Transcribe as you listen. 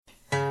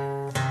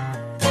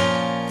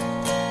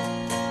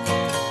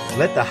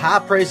Let the high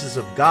praises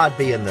of God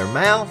be in their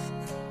mouth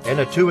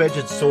and a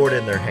two-edged sword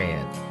in their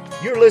hand.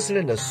 You're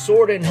listening to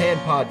Sword in Hand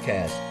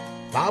Podcast,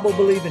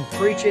 Bible-believing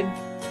preaching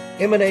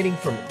emanating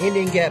from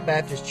Indian Gap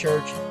Baptist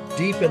Church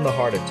deep in the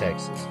heart of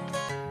Texas.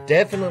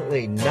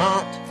 Definitely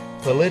not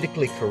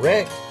politically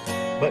correct,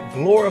 but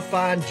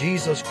glorifying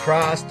Jesus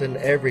Christ in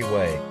every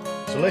way.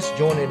 So let's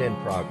join in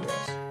progress.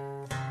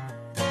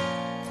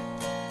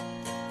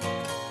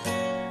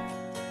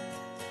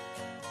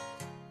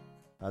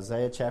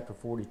 Isaiah chapter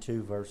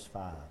 42, verse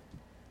 5.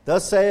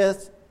 Thus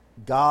saith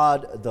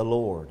God the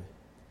Lord,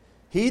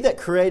 He that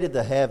created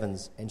the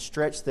heavens and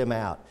stretched them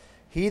out,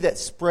 He that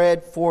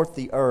spread forth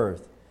the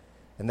earth,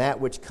 and that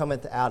which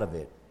cometh out of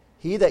it,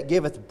 He that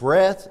giveth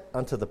breath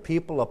unto the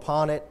people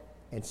upon it,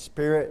 and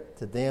spirit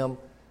to them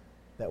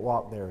that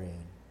walk therein.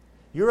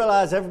 You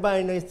realize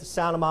everybody beneath the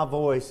sound of my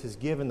voice is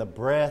given the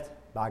breath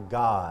by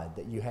God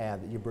that you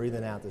have, that you're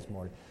breathing out this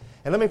morning.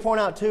 And let me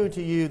point out, too,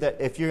 to you that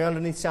if you're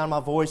underneath the sound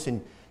of my voice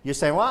and you're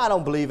saying, well, I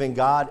don't believe in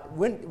God.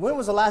 When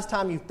was the last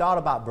time you thought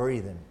about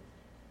breathing?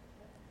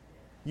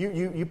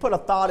 You put a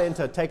thought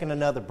into taking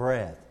another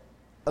breath.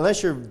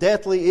 Unless you're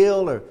deathly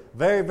ill or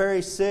very,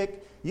 very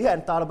sick, you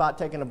hadn't thought about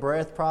taking a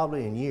breath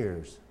probably in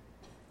years.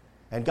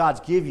 And God's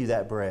give you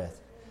that breath.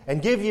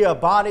 And give you a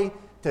body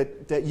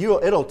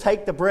it'll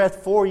take the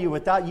breath for you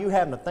without you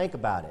having to think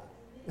about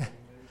it.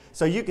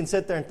 So you can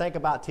sit there and think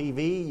about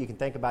TV. You can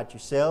think about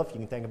yourself. You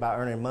can think about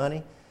earning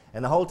money.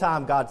 And the whole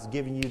time God's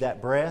giving you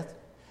that breath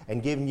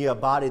and giving you a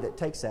body that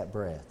takes that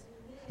breath.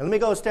 And let me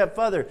go a step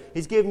further.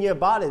 He's giving you a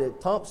body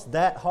that pumps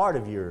that heart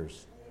of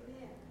yours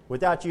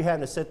without you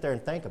having to sit there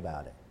and think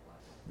about it.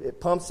 It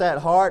pumps that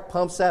heart,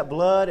 pumps that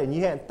blood, and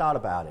you hadn't thought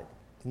about it.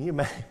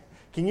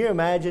 Can you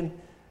imagine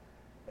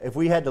if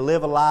we had to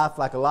live a life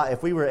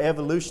if we were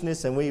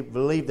evolutionists and we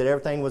believed that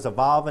everything was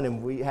evolving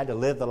and we had to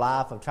live the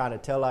life of trying to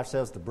tell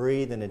ourselves to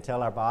breathe and then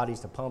tell our bodies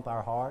to pump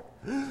our heart?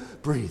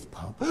 Breathe,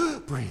 pump,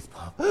 breathe,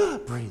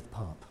 pump, breathe,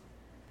 pump.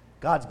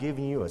 God's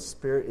giving you a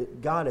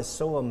spirit. God is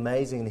so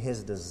amazing in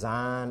His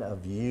design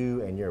of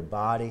you and your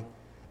body.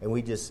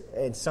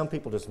 And some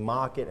people just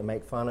mock it and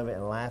make fun of it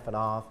and laugh it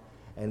off.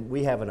 And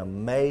we have an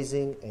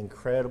amazing,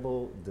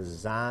 incredible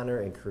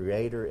designer and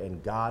creator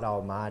in God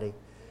Almighty.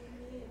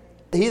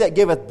 He that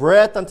giveth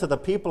breath unto the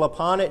people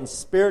upon it, and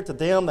spirit to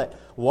them that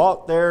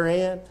walk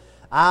therein.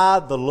 I,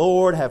 the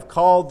Lord, have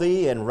called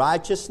thee in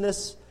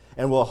righteousness,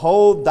 and will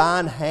hold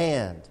thine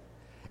hand,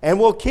 and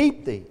will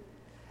keep thee,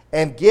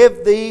 and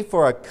give thee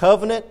for a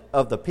covenant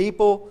of the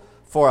people,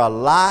 for a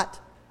light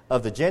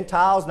of the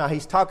Gentiles. Now,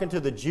 he's talking to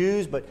the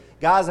Jews, but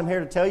guys, I'm here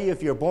to tell you,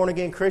 if you're a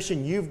born-again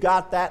Christian, you've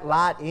got that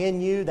light in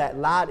you. That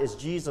light is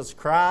Jesus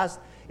Christ.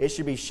 It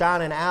should be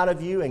shining out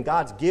of you, and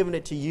God's given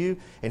it to you,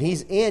 and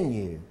He's in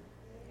you.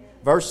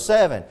 Verse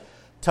 7,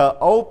 to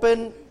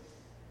open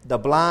the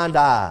blind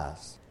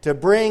eyes, to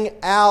bring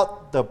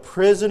out the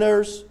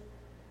prisoners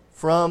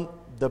from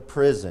the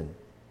prison,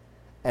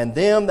 and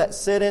them that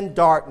sit in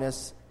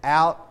darkness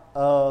out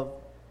of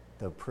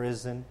the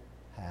prison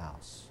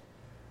house.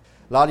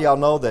 A lot of y'all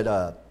know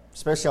that,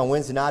 especially on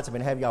Wednesday nights, I've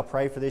been having y'all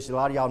pray for this. A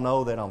lot of y'all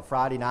know that on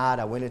Friday night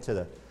I went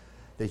into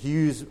the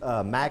Hughes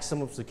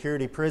maximum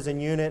security prison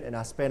unit, and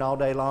I spent all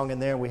day long in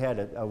there. We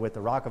had with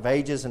the Rock of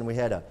Ages, and we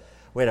had a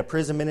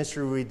prison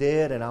ministry we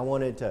did, and I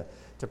wanted to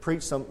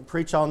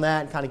preach on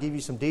that and kind of give you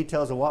some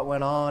details of what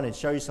went on and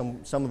show you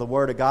some of the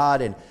Word of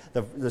God. And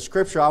the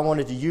scripture I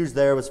wanted to use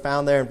there was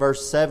found there in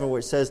verse 7, where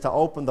it says to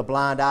open the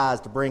blind eyes,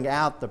 to bring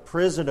out the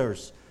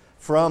prisoners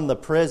from the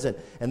prison,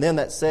 and them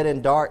that sit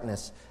in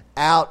darkness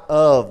out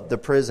of the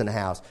prison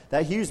house.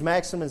 That Hughes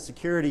Maximum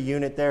Security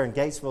Unit there in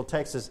Gatesville,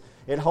 Texas,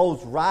 it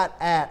holds right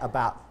at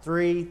about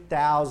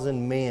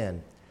 3,000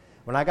 men.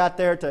 When I got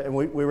there and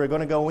we were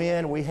going to go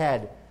in, we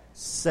had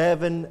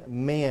 7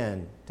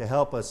 men to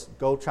help us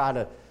go try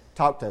to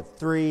talk to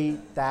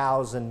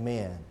 3,000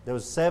 men. There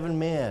was 7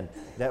 men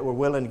that were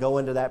willing to go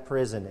into that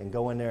prison and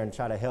go in there and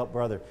try to help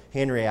Brother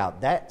Henry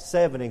out. That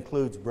 7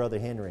 includes Brother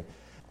Henry.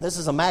 This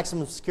is a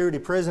maximum security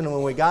prison, and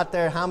when we got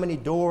there, how many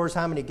doors,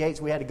 how many gates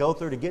we had to go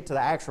through to get to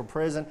the actual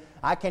prison,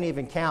 I can't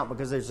even count,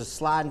 because there's a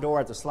sliding door.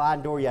 At the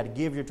sliding door, you had to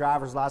give your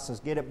driver's license,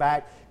 get it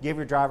back, give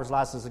your driver's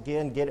license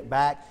again, get it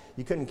back.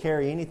 You couldn't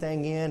carry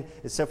anything in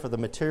except for the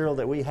material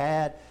that we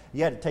had.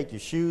 You had to take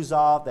your shoes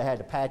off. They had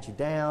to pat you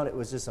down. It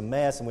was just a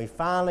mess, and we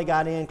finally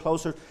got in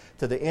closer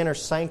to the inner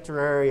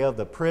sanctuary of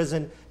the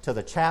prison, to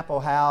the chapel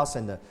house,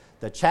 and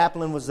the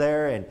chaplain was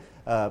there, and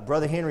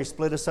Brother Henry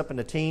split us up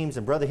into teams,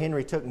 and Brother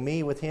Henry took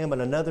me with him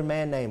and another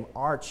man named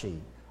Archie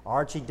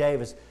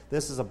Davis.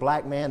 This is a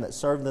black man that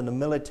served in the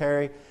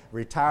military,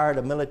 retired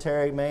a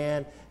military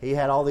man. He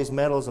had all these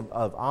medals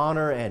of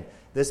honor, and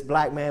this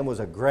black man was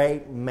a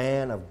great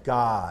man of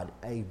God,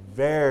 a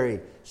very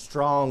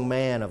strong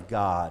man of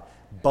God,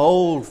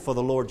 bold for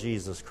the Lord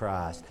Jesus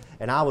Christ.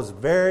 And I was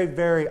very,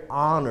 very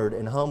honored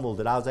and humbled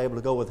that I was able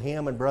to go with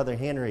him and Brother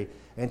Henry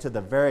into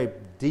the very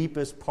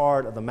deepest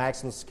part of the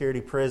maximum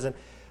security prison.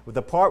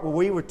 The part where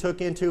we were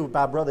took into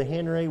by Brother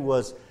Henry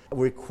was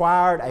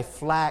required a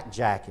flak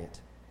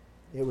jacket.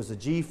 It was a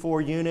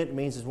G4 unit. It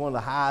means it's one of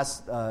the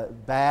highest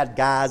bad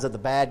guys of the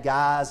bad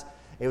guys.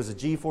 It was a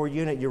G4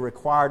 unit. You're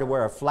required to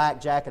wear a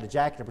flak jacket, a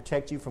jacket to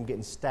protect you from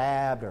getting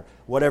stabbed or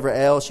whatever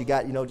else you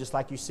got, just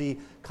like you see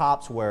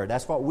cops wear.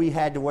 That's what we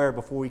had to wear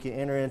before we could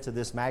enter into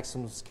this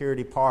maximum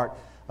security part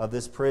of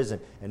this prison.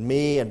 And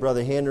me and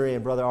Brother Henry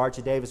and Brother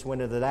Archie Davis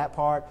went into that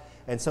part.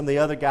 And some of the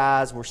other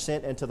guys were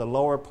sent into the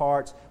lower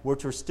parts,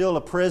 which were still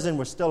a prison,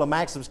 was still a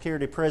maximum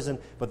security prison,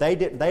 but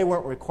they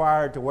weren't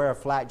required to wear a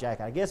flak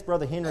jacket. I guess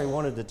Brother Henry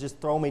wanted to just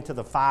throw me to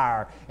the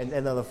fire and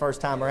the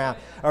first time around.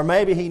 Or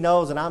maybe he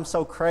knows that I'm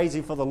so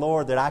crazy for the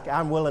Lord that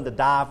I'm willing to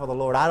die for the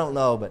Lord. I don't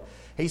know, but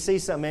he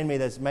sees something in me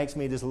that makes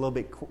me just a little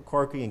bit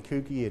quirky and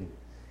kooky and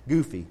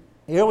goofy.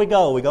 Here we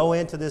go. We go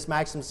into this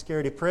maximum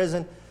security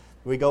prison.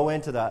 We go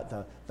into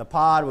the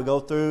pod, we go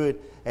through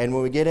it, and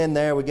when we get in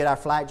there, we get our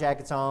flak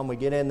jackets on, we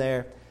get in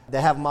there.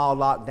 They have them all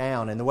locked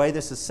down. And the way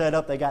this is set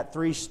up, they got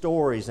 3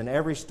 stories, and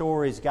every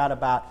story's got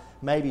about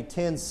maybe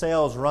 10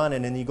 cells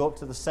running, and you go up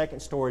to the second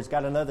story, it's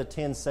got another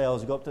 10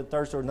 cells. You go up to the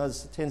third story, another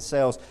 10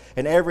 cells.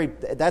 And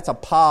that's a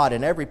pod,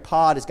 and every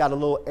pod has got a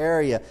little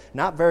area,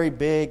 not very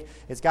big.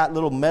 It's got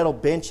little metal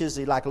benches,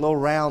 like little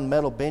round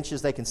metal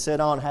benches they can sit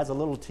on. It has a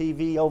little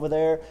TV over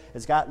there.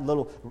 It's got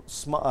little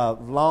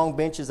long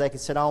benches they can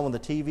sit on when the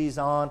TV's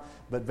on.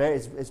 But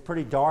it's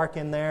pretty dark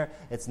in there.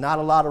 It's not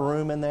a lot of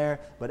room in there.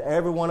 But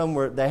every one of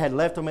them, they had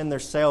left them in their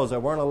cells. They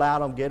weren't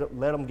allowed to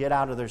let them get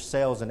out of their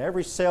cells. And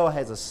every cell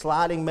has a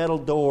sliding metal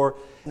door.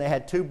 And they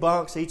had 2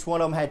 bunks. Each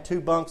one of them had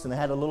 2 bunks, and they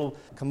had a little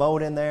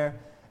commode in there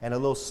and a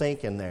little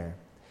sink in there.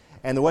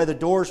 And the way the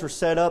doors were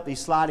set up,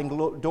 these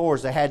sliding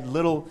doors, they had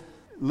little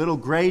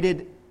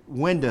grated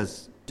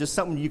windows. Just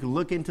something you can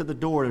look into the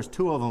door. There's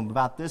 2 of them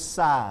about this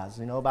size,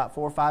 about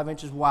 4 or 5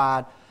 inches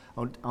wide.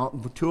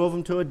 2 of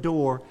them to a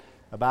door,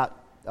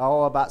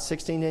 about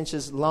 16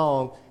 inches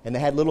long, and they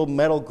had little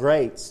metal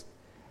grates.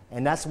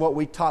 And that's what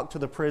we talked to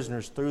the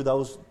prisoners through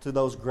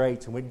those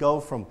grates. And we'd go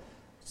from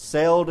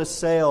cell to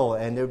cell,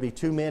 and there would be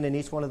 2 men in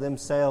each one of them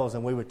cells,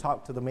 and we would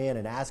talk to the men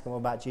and ask them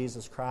about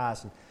Jesus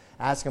Christ and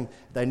ask them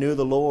if they knew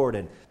the Lord.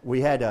 And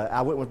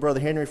I went with Brother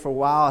Henry for a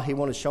while. He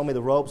wanted to show me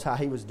the ropes, how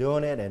he was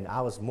doing it, and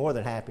I was more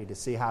than happy to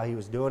see how he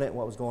was doing it and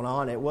what was going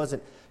on. It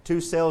wasn't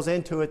 2 cells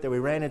into it that we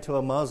ran into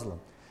a Muslim.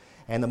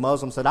 And the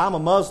Muslim said, "I'm a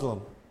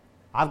Muslim.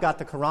 I've got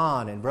the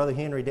Quran." And Brother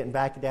Henry didn't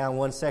back it down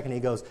 1 second. He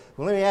goes,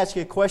 "Well, let me ask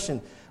you a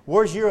question.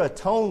 Where's your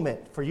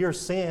atonement for your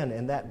sin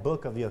in that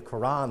book of your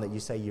Quran that you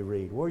say you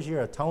read? Where's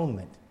your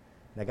atonement?"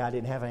 And the guy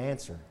didn't have an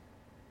answer.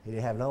 He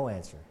didn't have no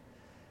answer.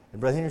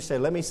 And Brother Henry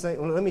said, let me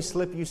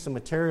slip you some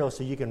material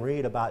so you can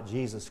read about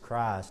Jesus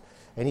Christ.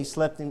 And he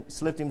slipped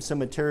him some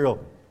material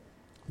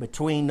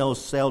between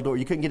those cell doors.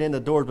 You couldn't get in the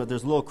doors, but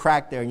there's a little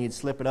crack there, and you'd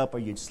slip it up or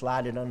you'd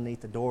slide it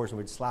underneath the doors, and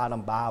we'd slide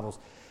on Bibles.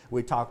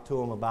 We'd talk to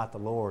them about the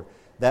Lord.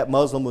 That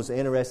Muslim was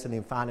interested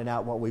in finding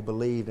out what we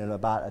believed and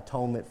about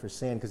atonement for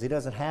sin, because he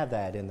doesn't have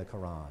that in the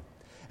Quran.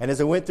 And as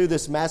I went through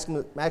this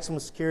maximum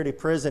security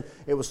prison,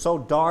 it was so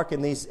dark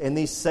in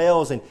these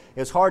cells, and it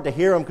was hard to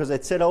hear them because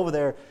they'd sit over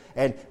there.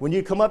 And when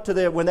you come up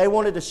to when they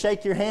wanted to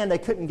shake your hand, they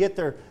couldn't get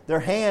their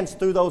hands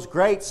through those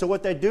grates. So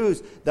what they'd do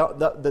is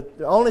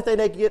the only thing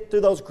they could get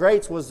through those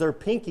grates was their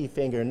pinky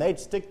finger, and they'd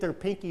stick their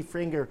pinky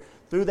finger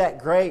through that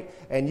grate,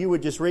 and you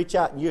would just reach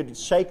out and you'd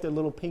shake their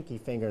little pinky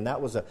finger, and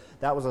that was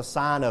a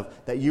sign of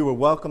that you were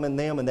welcoming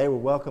them and they were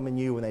welcoming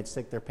you when they'd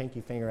stick their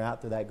pinky finger out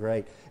through that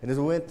grate. And as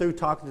we went through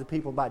talking to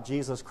people about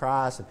Jesus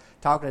Christ and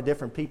talking to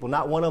different people,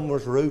 not one of them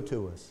was rude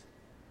to us.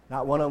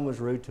 Not one of them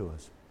was rude to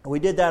us. We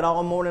did that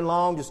all morning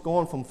long, just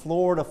going from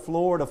floor to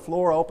floor to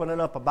floor, opening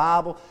up a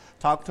Bible,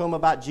 talk to them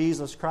about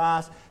Jesus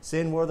Christ,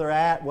 seeing where they're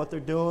at, what they're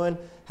doing,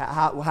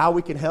 how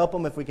we can help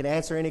them, if we can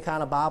answer any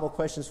kind of Bible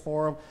questions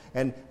for them.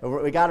 And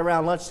we got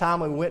around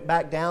lunchtime, and we went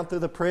back down through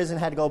the prison,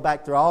 had to go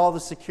back through all the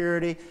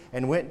security,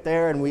 and went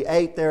there, and we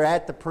ate there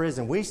at the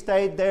prison. We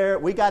stayed there.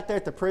 We got there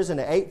at the prison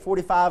at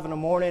 8:45 in the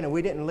morning, and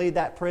we didn't leave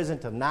that prison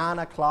till 9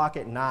 o'clock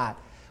at night.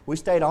 We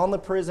stayed on the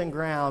prison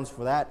grounds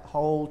for that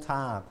whole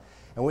time.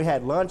 And we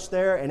had lunch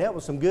there, and it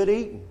was some good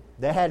eating.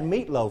 They had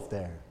meatloaf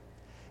there.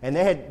 And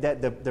they had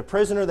the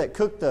prisoner that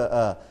cooked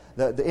the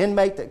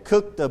inmate that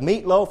cooked the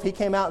meatloaf, he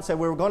came out and said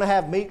we were going to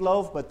have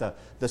meatloaf, but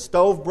the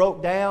stove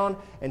broke down,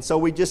 and so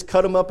we just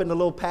cut them up into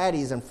little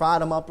patties and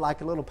fried them up like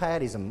little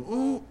patties.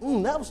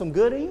 And that was some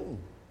good eating.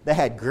 They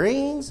had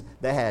greens,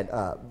 they had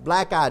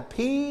black-eyed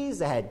peas,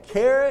 they had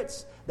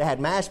carrots, they had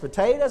mashed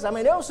potatoes. I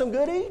mean, there was some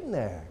good eating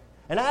there.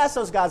 And I asked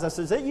those guys, I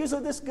said, is it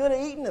usually this good at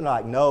eating? And they're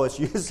like, no, it's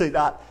usually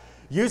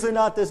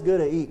not this good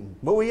at eating.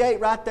 But we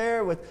ate right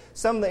there with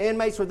some of the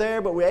inmates were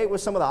there, but we ate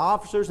with some of the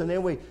officers, and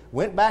then we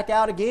went back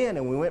out again,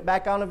 and we went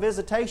back on a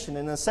visitation.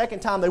 And the second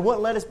time, they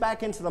wouldn't let us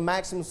back into the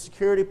maximum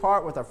security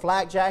part with our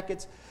flak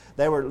jackets.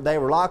 They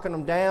were locking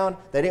them down.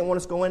 They didn't want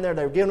us to go in there.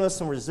 They were giving us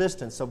some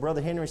resistance. So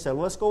Brother Henry said,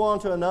 well, let's go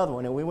on to another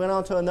one. And we went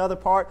on to another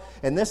part,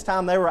 and this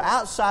time they were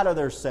outside of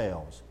their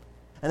cells.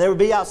 And they would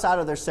be outside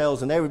of their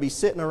cells, and they would be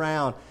sitting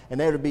around, and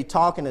they would be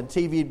talking, and the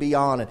TV would be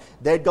on, and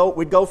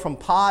we'd go from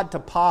pod to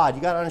pod.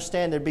 You got to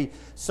understand, there'd be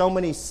so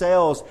many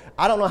cells.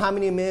 I don't know how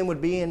many men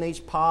would be in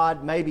each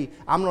pod. Maybe,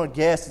 I'm going to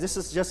guess, this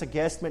is just a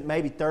guesstimate,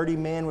 maybe 30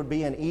 men would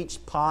be in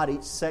each pod,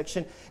 each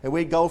section. And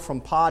we'd go from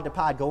pod to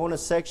pod, go in a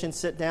section,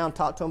 sit down,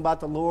 talk to them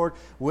about the Lord,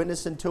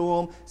 witnessing to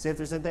them, see if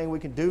there's anything we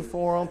can do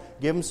for them,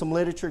 give them some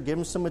literature, give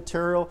them some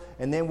material,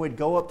 and then we'd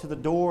go up to the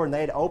door, and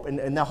they'd open.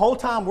 And the whole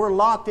time we're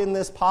locked in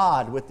this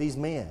pod with these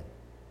men.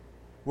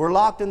 We're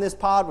locked in this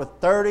pod with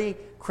 30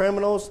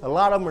 criminals. A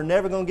lot of them are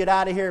never going to get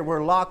out of here.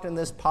 We're locked in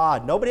this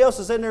pod. Nobody else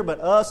is in there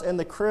but us and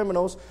the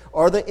criminals,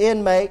 or the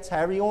inmates,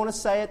 however you want to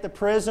say it, the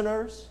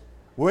prisoners.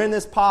 We're in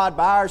this pod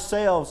by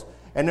ourselves.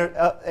 And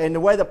the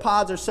way the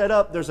pods are set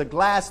up, there's a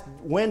glass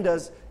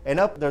windows, and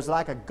up there's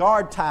like a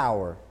guard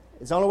tower.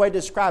 It's the only way to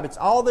describe it.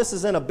 All this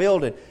is in a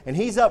building, and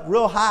he's up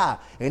real high,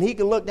 and he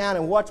can look down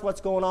and watch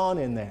what's going on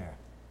in there.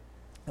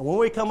 And when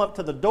we come up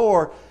to the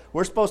door,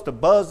 we're supposed to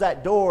buzz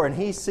that door, and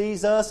he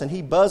sees us, and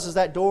he buzzes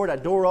that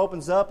door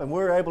opens up, and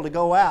we're able to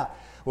go out.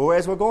 Well,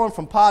 as we're going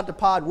from pod to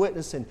pod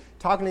witnessing,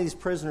 talking to these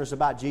prisoners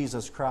about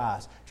Jesus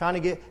Christ, trying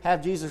to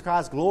have Jesus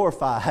Christ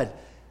glorified,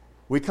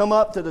 we come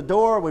up to the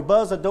door, we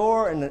buzz the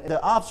door, and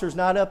the officer's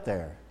not up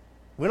there.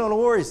 We don't know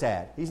where he's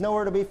at. He's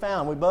nowhere to be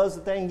found. We buzz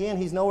the thing again,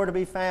 he's nowhere to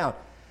be found.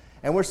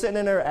 And we're sitting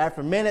in there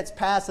after minutes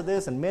pass of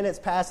this and minutes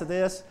pass of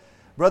this.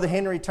 Brother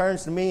Henry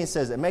turns to me and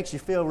says, "It makes you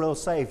feel real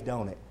safe,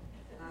 don't it?"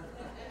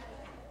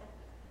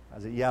 I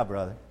said, "Yeah,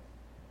 brother."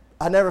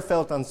 I never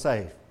felt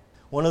unsafe.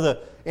 One of the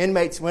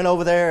inmates went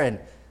over there and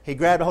he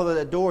grabbed a hold of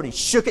that door and he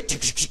shook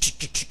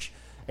it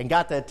and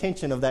got the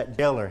attention of that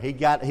jailer. He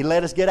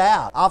let us get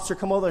out. Officer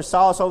come over and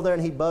saw us over there,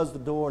 and he buzzed the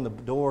door, and the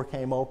door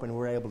came open and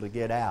we were able to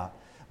get out.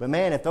 But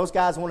man, if those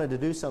guys wanted to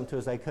do something to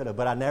us, they could have.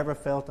 But I never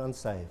felt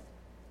unsafe.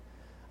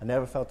 I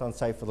never felt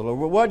unsafe for the Lord.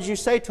 Well, what did you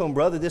say to him,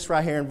 brother? This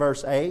right here in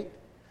verse 8.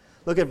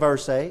 Look at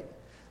verse 8.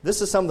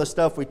 This is some of the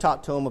stuff we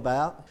talked to him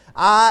about.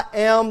 "I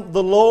am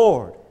the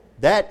Lord.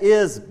 That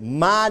is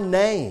my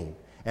name.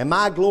 And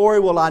my glory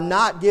will I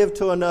not give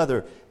to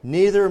another,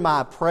 neither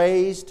my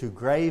praise to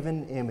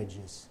graven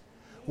images."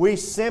 We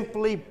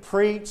simply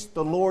preached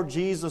the Lord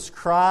Jesus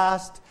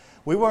Christ.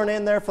 We weren't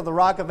in there for the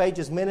Rock of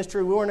Ages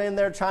ministry. We weren't in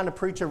there trying to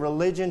preach a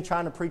religion,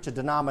 trying to preach a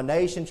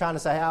denomination, trying to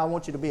say, "Hey, I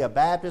want you to be a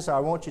Baptist," or "I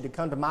want you to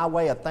come to my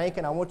way of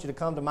thinking. I want you to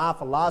come to my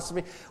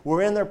philosophy."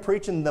 We're in there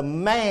preaching the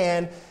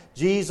man,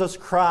 Jesus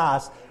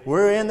Christ.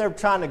 We're in there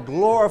trying to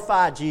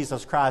glorify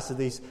Jesus Christ to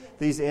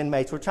these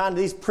inmates. We're trying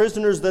to, these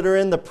prisoners that are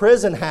in the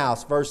prison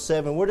house, verse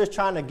 7, we're just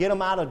trying to get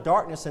them out of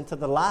darkness into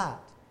the light.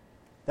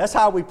 That's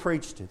how we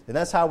preached it, and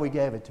that's how we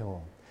gave it to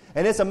them.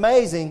 And it's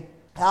amazing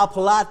how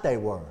polite they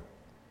were.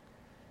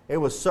 It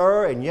was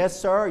 "sir" and "yes,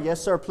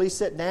 sir, please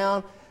sit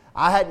down."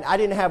 I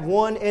didn't have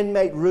one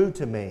inmate rude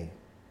to me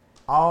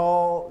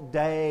all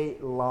day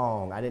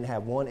long. I didn't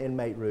have one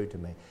inmate rude to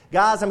me.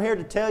 Guys, I'm here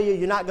to tell you,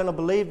 you're not going to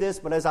believe this,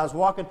 but as I was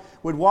walking,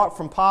 we'd walk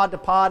from pod to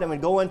pod and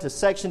we'd go into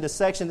section to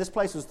section. This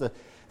place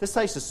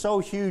is so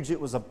huge, it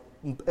was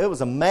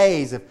a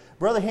maze. If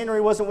Brother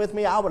Henry wasn't with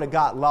me, I would have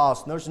got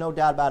lost. There's no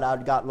doubt about it, I would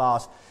have got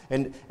lost.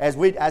 And as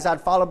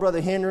I'd follow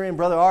Brother Henry and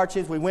Brother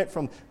Archie, we went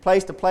from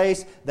place to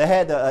place. They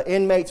had the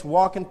inmates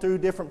walking through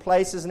different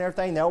places and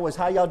everything. They always,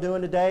 "How y'all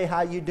doing today?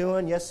 How you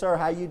doing? Yes, sir,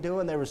 how you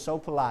doing?" They were so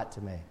polite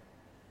to me.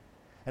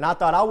 And I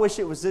thought, I wish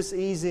it was this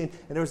easy and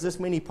there was this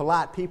many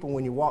polite people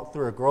when you walk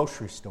through a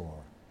grocery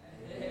store.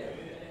 Amen.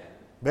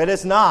 But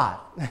it's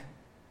not.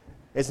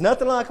 It's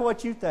nothing like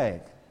what you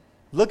think.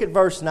 Look at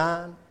verse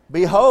 9.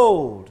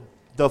 "Behold,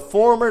 the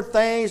former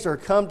things are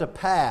come to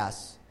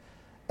pass,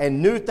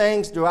 and new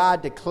things do I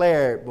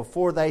declare.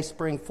 Before they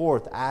spring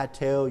forth, I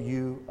tell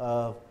you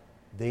of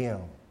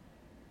them."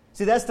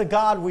 See, that's the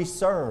God we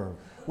serve.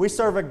 We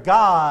serve a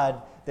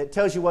God that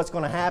tells you what's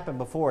going to happen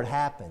before it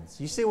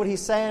happens. You see what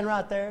he's saying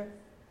right there?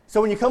 So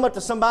when you come up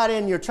to somebody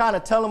and you're trying to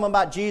tell them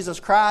about Jesus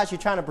Christ,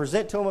 you're trying to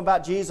present to them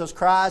about Jesus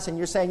Christ, and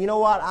you're saying, "You know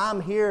what?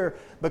 I'm here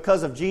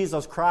because of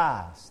Jesus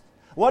Christ.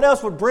 What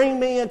else would bring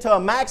me into a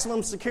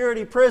maximum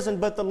security prison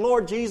but the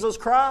Lord Jesus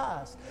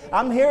Christ?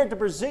 I'm here to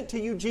present to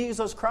you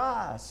Jesus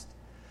Christ."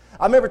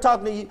 I remember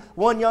talking to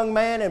one young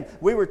man, and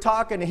we were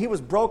talking, and he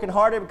was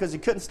brokenhearted because he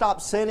couldn't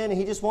stop sinning, and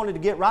he just wanted to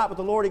get right with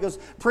the Lord. He goes,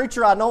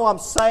 "Preacher, I know I'm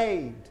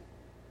saved.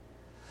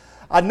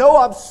 I know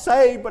I'm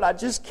saved, but I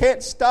just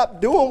can't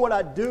stop doing what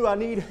I do. I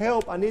need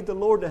help. I need the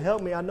Lord to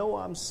help me. I know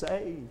I'm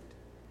saved.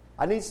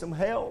 I need some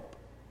help."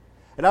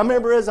 And I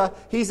remember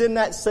he's in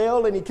that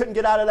cell, and he couldn't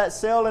get out of that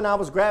cell, and I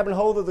was grabbing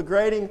hold of the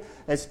grating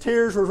as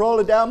tears were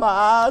rolling down my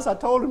eyes. I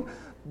told him,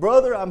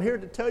 "Brother, I'm here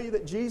to tell you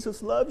that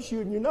Jesus loves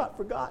you, and you're not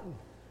forgotten.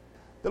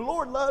 The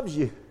Lord loves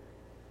you,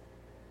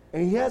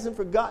 and He hasn't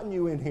forgotten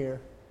you in here.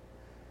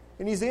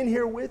 And He's in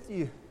here with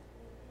you,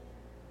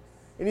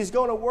 and He's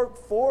going to work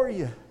for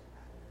you.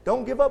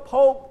 Don't give up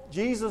hope.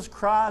 Jesus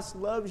Christ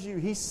loves you.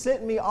 He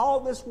sent me all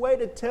this way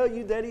to tell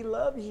you that He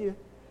loves you."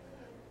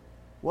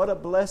 What a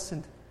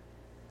blessing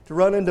to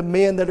run into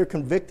men that are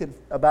convicted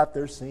about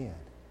their sin.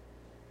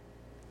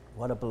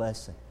 What a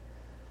blessing.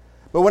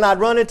 But when I'd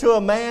run into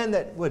a man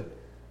that would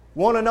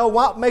Want to know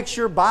what makes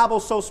your Bible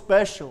so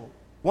special?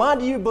 Why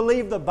do you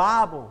believe the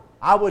Bible?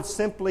 I would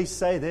simply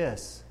say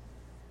this: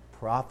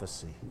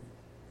 prophecy.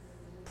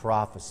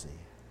 Prophecy.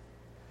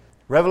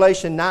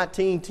 Revelation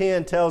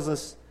 19:10 tells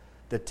us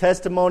the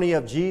testimony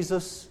of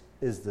Jesus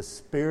is the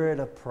spirit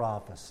of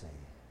prophecy.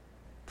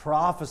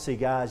 Prophecy,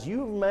 guys.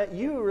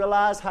 You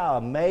realize how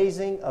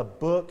amazing a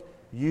book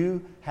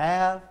you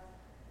have?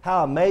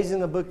 How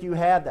amazing a book you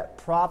have that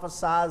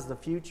prophesies the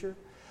future?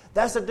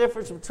 That's the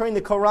difference between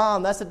the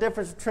Quran. That's the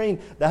difference between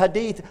the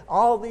Hadith.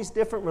 All these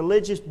different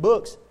religious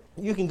books.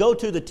 You can go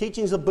to the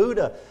teachings of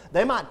Buddha.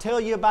 They might tell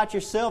you about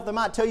yourself. They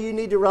might tell you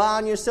need to rely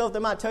on yourself. They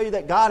might tell you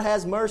that God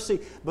has mercy.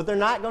 But they're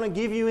not going to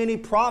give you any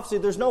prophecy.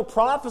 There's no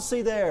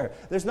prophecy there.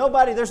 There's no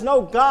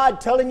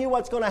God telling you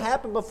what's going to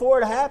happen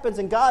before it happens.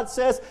 And God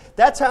says,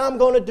 that's how I'm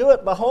going to do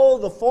it.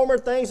 Behold, the former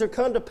things are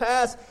come to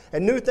pass,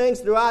 and new things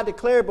do I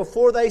declare.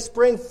 Before they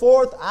spring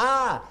forth,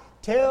 I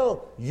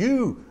tell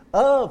you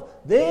of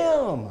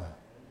them.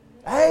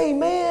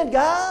 Amen,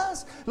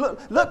 guys.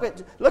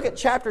 Look at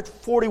chapter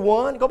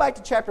 41. Go back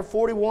to chapter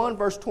 41,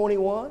 verse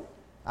 21.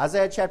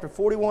 Isaiah chapter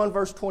 41,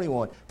 verse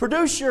 21.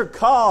 Produce your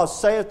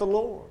cause, saith the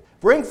Lord.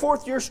 Bring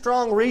forth your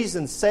strong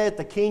reasons, saith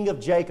the King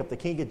of Jacob. The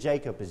King of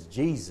Jacob is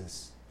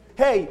Jesus.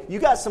 Hey, you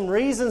got some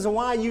reasons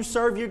why you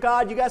serve your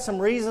God. You got some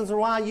reasons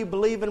why you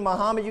believe in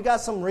Muhammad. You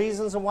got some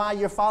reasons why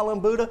you're following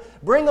Buddha.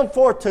 Bring them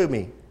forth to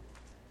me.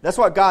 That's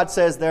what God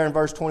says there in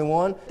verse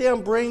 21.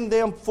 Then bring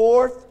them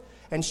forth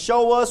and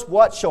show us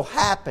what shall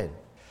happen.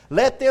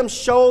 Let them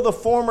show the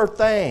former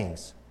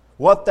things,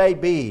 what they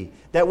be,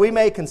 that we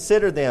may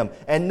consider them,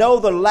 and know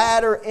the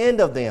latter end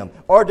of them,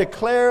 or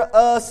declare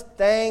us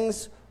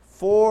things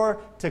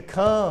for to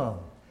come.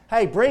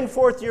 Hey, bring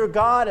forth your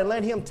God and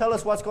let Him tell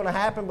us what's going to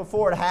happen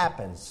before it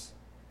happens.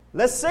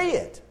 Let's see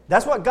it.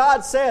 That's what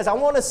God says. I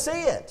want to see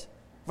it.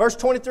 Verse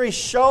 23,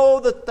 show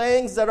the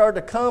things that are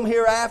to come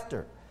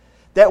hereafter,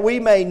 that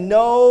we may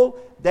know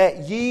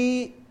that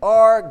ye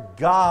are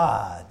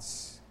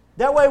gods.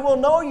 That way we'll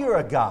know you're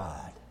a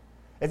God.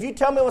 If you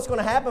tell me what's going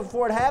to happen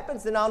before it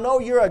happens, then I'll know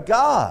you're a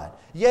God.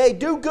 Yea,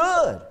 do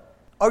good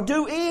or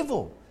do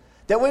evil,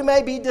 that we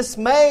may be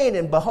dismayed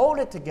and behold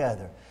it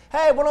together.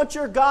 Hey, why don't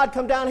your God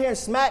come down here and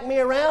smack me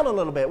around a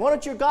little bit? Why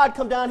don't your God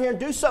come down here and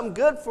do something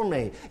good for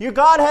me? Your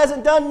God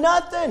hasn't done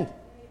nothing.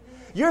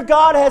 Your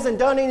God hasn't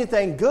done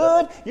anything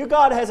good. Your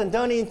God hasn't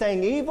done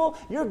anything evil.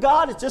 Your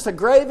God is just a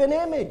graven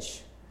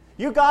image.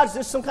 Your God's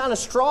just some kind of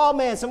straw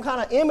man, some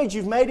kind of image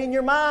you've made in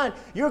your mind.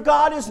 Your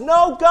God is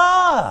no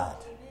God.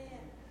 Amen.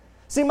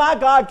 See, my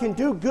God can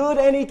do good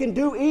and He can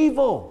do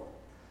evil.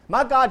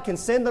 My God can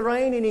send the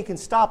rain and He can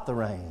stop the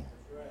rain.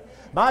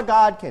 My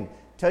God can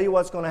tell you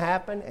what's going to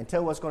happen and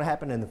tell you what's going to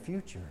happen in the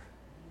future.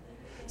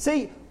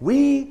 See,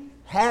 we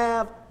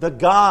have the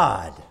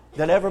God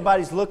that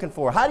everybody's looking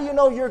for. How do you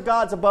know your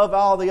God's above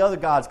all the other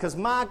gods? Because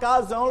my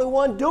God's the only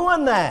one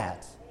doing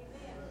that.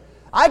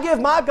 I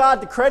give my God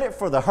the credit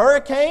for the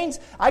hurricanes.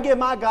 I give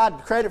my God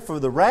the credit for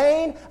the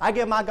rain. I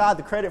give my God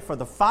the credit for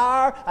the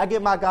fire. I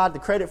give my God the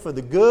credit for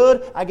the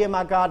good. I give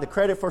my God the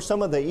credit for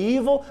some of the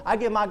evil. I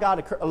give my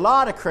God a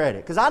lot of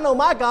credit because I know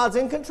my God's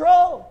in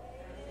control.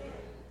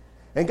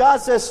 And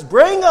God says,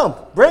 bring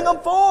them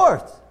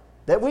forth,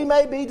 that we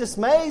may be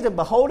dismayed and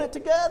behold it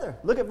together.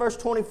 Look at verse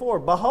 24.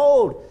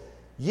 Behold,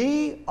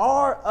 ye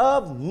are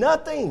of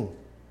nothing,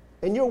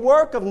 and your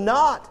work of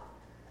naught.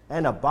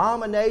 An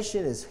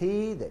abomination is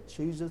he that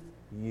chooseth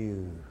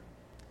you.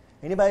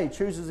 Anybody who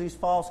chooses these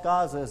false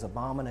gods is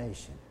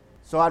abomination.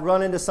 So I'd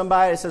run into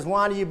somebody that says,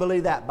 why do you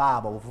believe that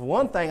Bible? Well, for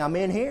one thing, I'm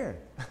in here.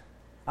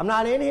 I'm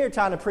not in here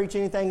trying to preach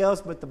anything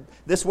else but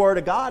this Word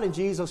of God in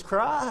Jesus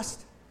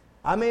Christ.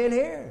 I'm in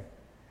here.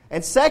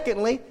 And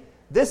secondly,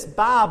 this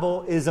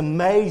Bible is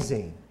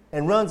amazing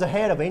and runs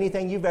ahead of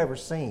anything you've ever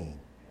seen.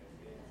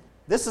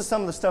 This is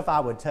some of the stuff I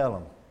would tell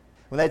them.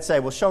 When they'd say,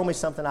 well, show me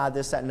something out of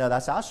this, that, and another. I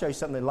said, I'll show you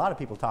something that a lot of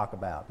people talk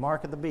about.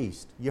 Mark of the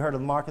beast. You heard of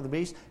the mark of the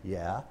beast?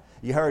 Yeah.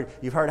 You've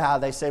heard how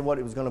they said what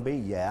it was going to be?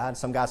 Yeah. And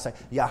some guys say,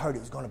 yeah, I heard it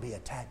was going to be a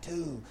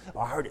tattoo.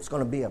 Or I heard it's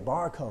going to be a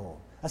barcode.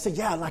 I said,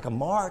 yeah, like a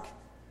mark.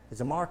 Is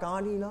a mark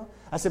on you, you know?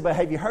 I said, but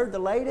have you heard the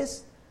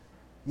latest?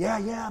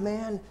 Yeah,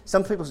 man.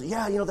 Some people say,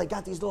 yeah, they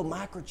got these little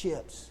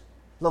microchips.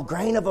 A little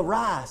grain of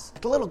rice.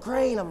 A little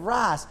grain of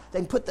rice.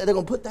 They're going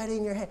to put that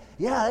in your hand.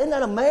 Yeah, isn't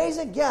that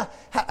amazing? Yeah.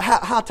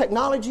 How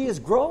technology is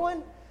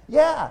growing?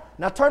 Yeah.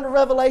 Now turn to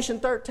Revelation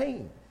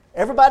 13.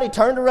 Everybody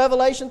turn to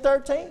Revelation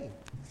 13.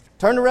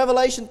 Turn to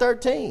Revelation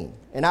 13.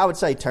 And I would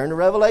say turn to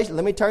Revelation.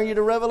 Let me turn you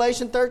to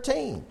Revelation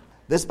 13.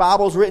 This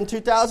Bible was written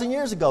 2,000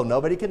 years ago.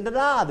 Nobody can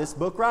deny this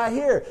book right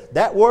here.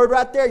 That word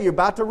right there you're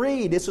about to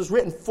read. This was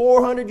written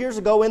 400 years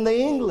ago in the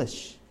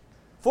English.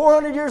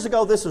 400 years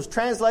ago, this was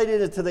translated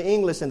into the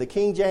English in the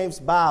King James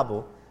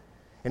Bible.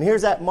 And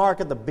here's that mark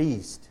of the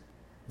beast.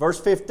 Verse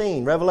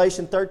 15,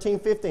 Revelation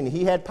 13:15.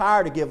 He had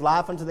power to give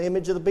life unto the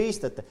image of the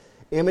beast, that the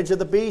image of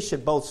the beast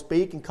should both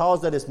speak and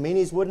cause that as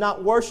many as would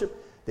not worship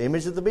the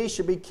image of the beast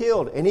should be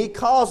killed. And he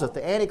causeth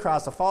the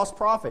Antichrist, a false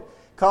prophet,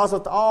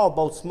 causeth all,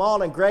 both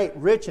small and great,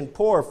 rich and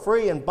poor,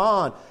 free and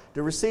bond,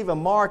 to receive a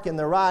mark in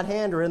their right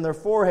hand or in their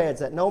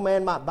foreheads, that no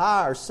man might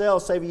buy or sell,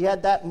 save he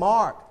had that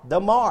mark,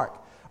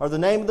 or the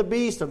name of the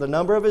beast, or the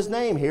number of his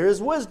name. Here is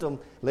wisdom.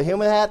 Let him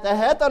that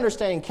hath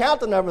understanding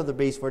count the number of the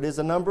beast, for it is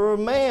the number of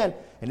man,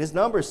 and his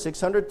number is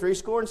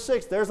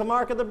 666. There's the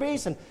mark of the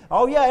beast. And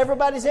oh yeah,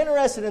 everybody's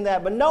interested in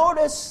that. But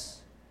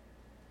notice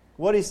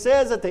what he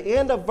says at the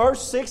end of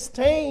verse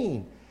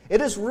 16.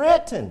 It is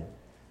written.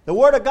 The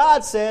Word of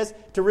God says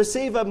to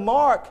receive a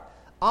mark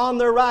on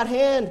their right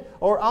hand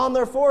or on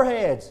their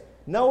foreheads.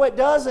 No, it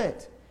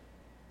doesn't.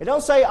 It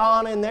don't say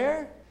on in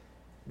there.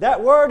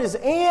 That word is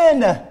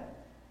in.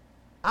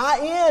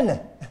 I-N.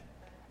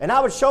 And I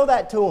would show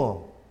that to them.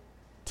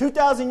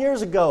 2,000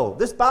 years ago,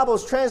 this Bible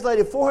was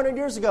translated 400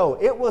 years ago.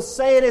 It was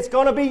saying it's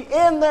going to be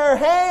in their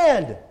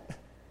hand.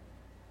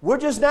 We're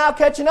just now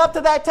catching up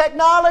to that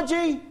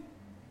technology.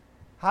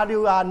 How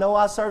do I know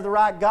I serve the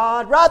right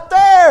God? Right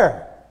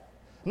there.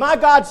 My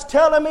God's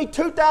telling me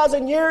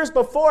 2,000 years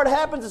before it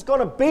happens, it's going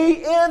to be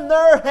in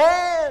their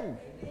hand.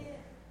 Amen.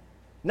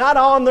 Not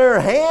on their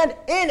hand,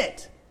 in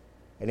it.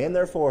 And in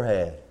their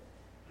forehead.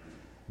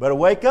 Better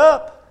wake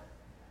up.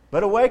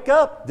 Better wake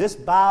up. This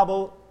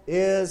Bible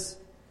is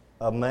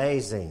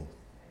amazing.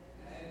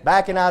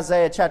 Back in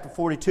Isaiah chapter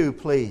 42,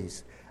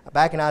 please.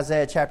 Back in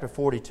Isaiah chapter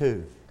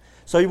 42.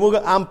 So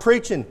I'm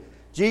preaching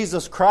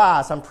Jesus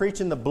Christ. I'm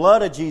preaching the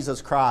blood of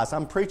Jesus Christ.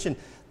 I'm preaching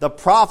the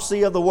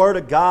prophecy of the Word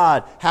of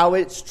God, how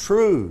it's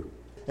true.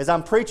 As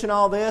I'm preaching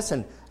all this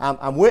and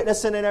I'm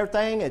witnessing and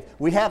everything,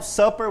 we have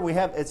supper.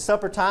 It's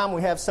supper time.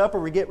 We have supper.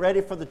 We get ready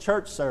for the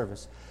church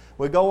service.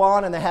 We go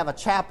on and they have a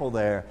chapel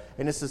there.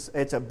 And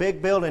it's a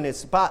big building.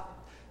 It's about,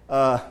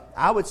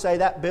 I would say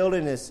that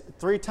building is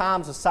 3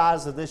 times the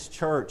size of this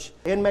church.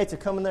 Inmates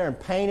have come in there and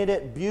painted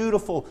it.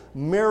 Beautiful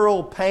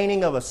mural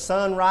painting of a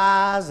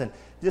sunrise. And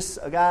just,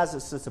 guys,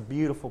 it's just a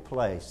beautiful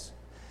place.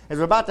 As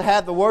we're about to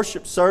have the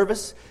worship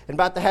service and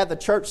about to have the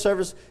church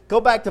service,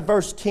 go back to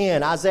verse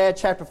 10, Isaiah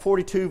chapter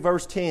 42,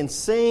 verse 10.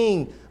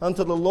 Sing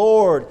unto the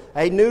Lord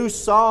a new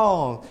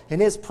song,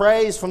 and His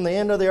praise from the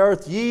end of the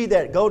earth, ye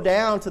that go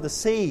down to the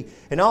sea,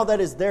 and all that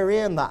is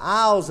therein, the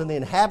isles and the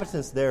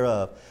inhabitants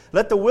thereof.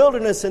 Let the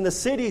wilderness and the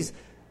cities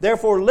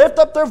therefore lift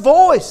up their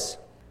voice.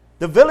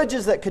 The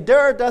villages that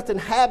Kedar doth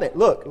inhabit.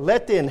 Look,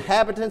 let the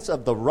inhabitants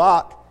of the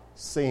rock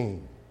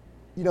sing.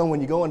 You know,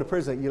 when you go into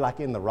prison, you're like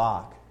in the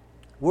rock.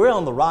 We're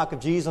on the rock of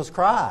Jesus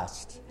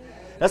Christ.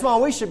 That's why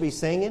we should be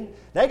singing.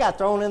 They got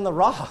thrown in the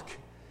rock,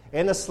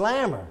 in the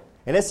slammer.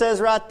 And it says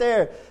right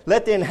there,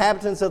 let the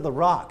inhabitants of the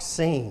rock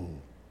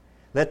sing.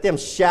 Let them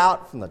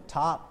shout from the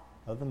top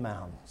of the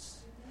mountains.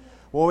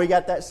 Well, we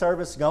got that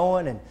service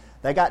going, and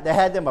they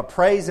had them a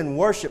praise and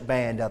worship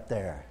band up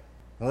there.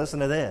 And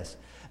listen to this.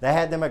 They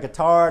had them a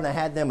guitar, and they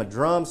had them a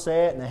drum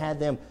set, and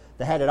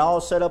they had it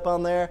all set up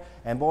on there.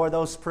 And boy,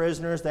 those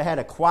prisoners, they had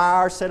a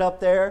choir set up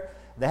there.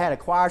 They had a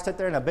choir sit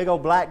there, and a big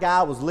old black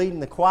guy was leading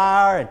the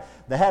choir, and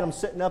they had them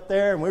sitting up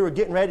there, and we were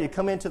getting ready to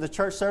come into the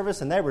church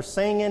service, and they were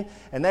singing,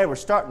 and they were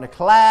starting to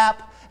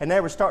clap, and they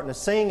were starting to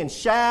sing and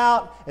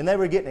shout, and they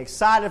were getting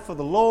excited for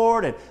the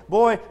Lord, and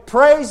boy,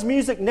 praise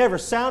music never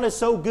sounded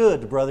so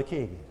good to Brother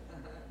Keegan.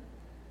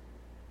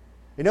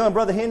 You know, and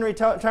Brother Henry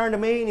turned to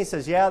me, and he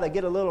says, yeah, they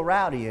get a little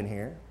rowdy in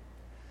here.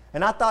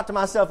 And I thought to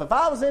myself, if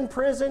I was in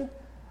prison,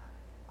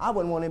 I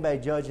wouldn't want anybody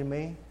judging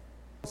me.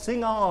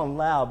 Sing on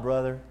loud,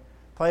 brother.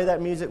 Play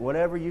that music,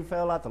 whatever you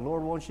feel like the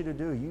Lord wants you to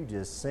do. You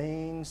just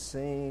sing,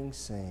 sing,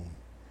 sing.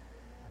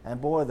 And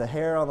boy, the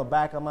hair on the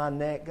back of my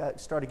neck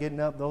started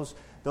getting up.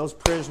 Those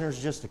prisoners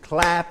just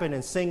clapping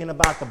and singing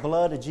about the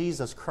blood of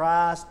Jesus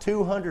Christ.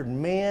 200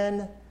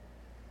 men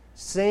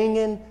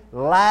singing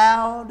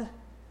loud.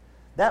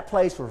 That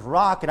place was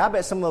rocking. I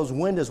bet some of those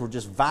windows were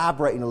just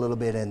vibrating a little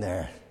bit in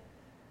there.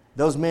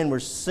 Those men were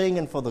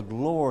singing for the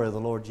glory of the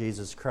Lord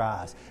Jesus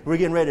Christ. We're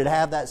getting ready to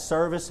have that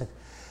service, and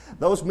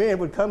those men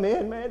would come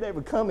in, man. They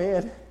would come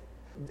in.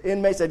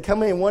 Inmates would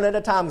come in one at a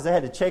time because they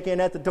had to check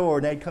in at the door.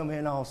 And they'd come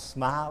in all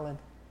smiling,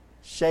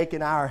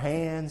 shaking our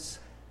hands,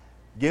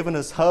 giving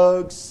us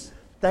hugs.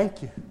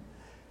 Thank you.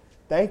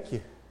 Thank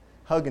you.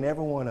 Hugging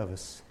every one of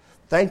us.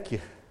 Thank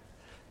you.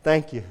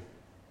 Thank you.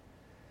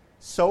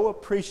 So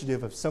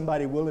appreciative of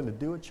somebody willing to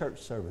do a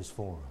church service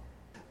for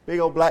them. Big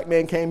old black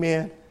man came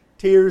in,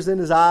 tears in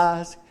his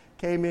eyes,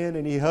 came in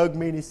and he hugged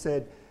me and he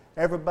said,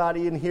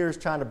 everybody in here is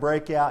trying to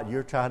break out, and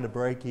you're trying to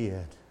break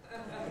in.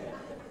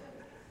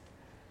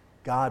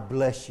 God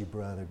bless you,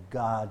 brother.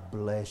 God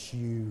bless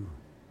you.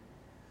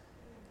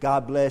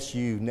 God bless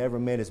you never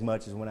meant as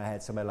much as when I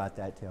had somebody like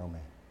that tell me.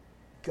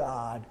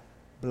 God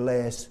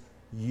bless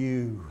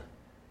you.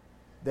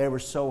 They were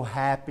so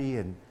happy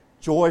and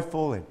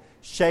joyful and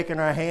shaking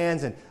our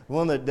hands. And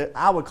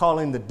I would call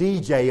him the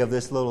DJ of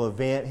this little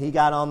event. He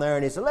got on there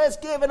and he said, let's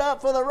give it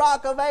up for the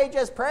Rock of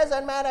Ages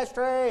prison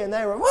ministry. And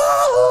they were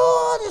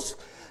just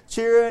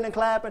cheering and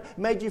clapping.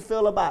 Made you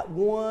feel about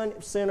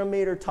 1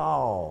 centimeter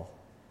tall.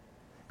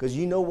 Because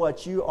you know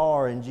what you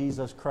are in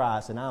Jesus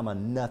Christ, and I'm a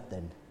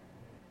nothing.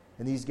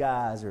 And these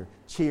guys are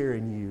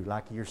cheering you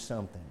like you're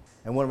something.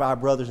 And one of our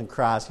brothers in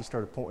Christ, he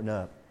started pointing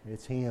up.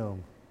 It's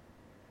him.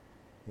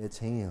 It's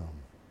him.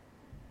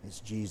 It's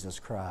Jesus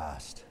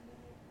Christ.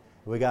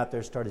 We got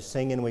there, started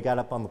singing. We got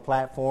up on the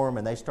platform,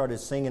 and they started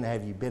singing,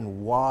 have you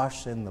been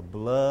washed in the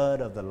blood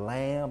of the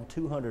Lamb?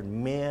 200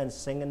 men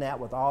singing that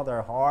with all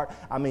their heart.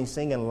 I mean,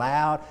 singing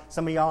loud.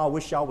 Some of y'all, I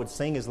wish y'all would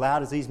sing as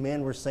loud as these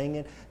men were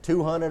singing.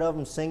 200 of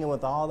them singing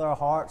with all their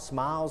heart,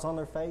 smiles on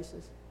their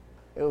faces.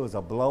 It was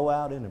a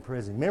blowout in the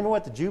prison. Remember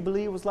what the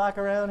Jubilee was like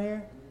around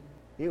here?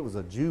 It was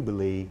a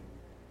Jubilee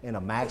in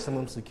a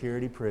maximum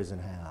security prison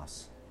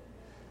house.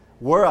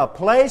 We're a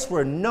place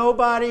where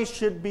nobody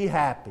should be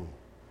happy.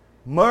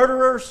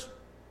 Murderers,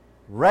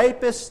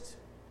 rapists,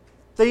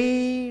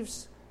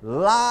 thieves,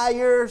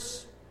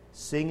 liars,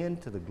 singing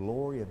to the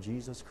glory of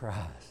Jesus Christ.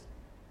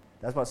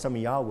 That's what some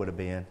of y'all would have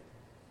been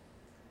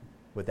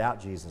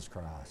without Jesus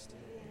Christ.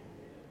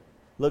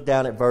 Look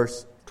down at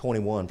verse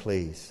 21,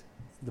 please.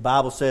 The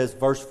Bible says,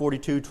 verse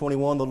 42,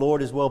 21, the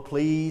Lord is well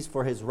pleased.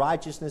 For His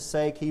righteousness'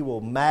 sake, He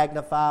will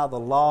magnify the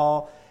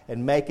law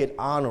and make it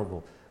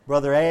honorable.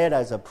 Brother Ed,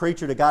 as a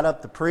preacher that got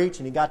up to preach,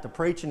 and he got to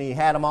preaching, he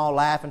had them all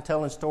laughing,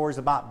 telling stories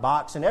about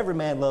boxing. Every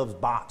man loves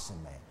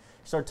boxing, man.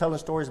 He started telling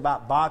stories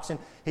about boxing.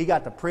 He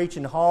got to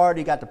preaching hard.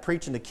 He got to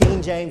preaching the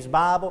King James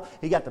Bible.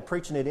 He got to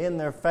preaching it in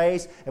their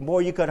face. And boy,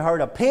 you could have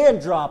heard a pin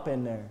drop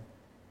in there.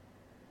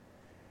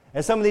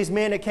 And some of these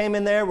men that came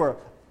in there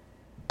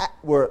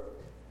were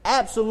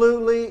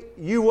absolutely,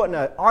 you wouldn't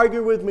have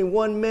argued with me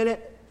 1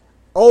 minute,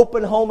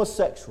 open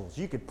homosexuals.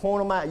 You could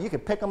point them out. You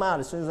could pick them out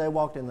as soon as they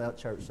walked in the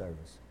church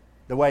service.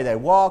 The way they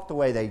walked, the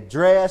way they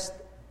dressed,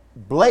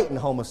 blatant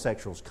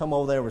homosexuals come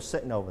over there and were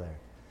sitting over there.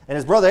 And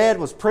as Brother Ed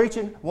was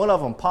preaching, one of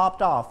them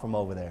popped off from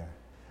over there.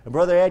 And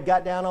Brother Ed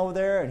got down over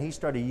there and he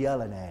started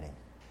yelling at him.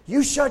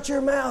 You shut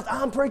your mouth.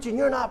 I'm preaching.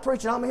 You're not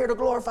preaching. I'm here to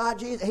glorify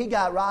Jesus. He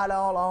got right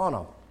all on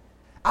him.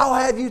 I'll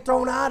have you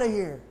thrown out of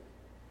here.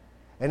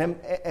 And then,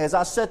 as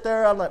I sat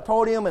there on that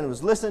podium and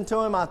was listening to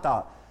him, I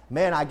thought,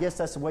 man, I guess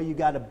that's the way you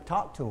got to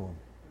talk to him.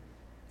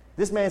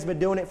 This man's been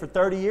doing it for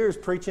 30 years,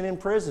 preaching in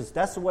prisons.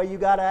 That's the way you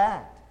got to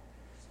act.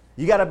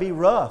 You got to be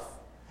rough.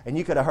 And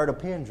you could have heard a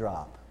pin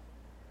drop.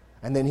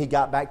 And then he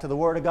got back to the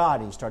Word of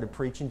God and he started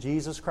preaching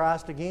Jesus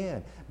Christ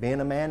again, being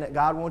a man that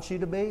God wants you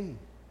to be.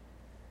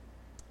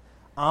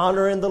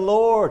 Honoring the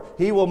Lord.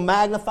 He will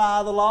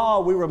magnify the law.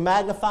 We were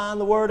magnifying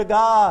the Word of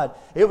God.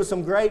 It was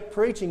some great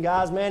preaching,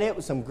 guys, man. It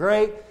was some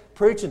great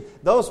preaching.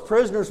 Those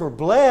prisoners were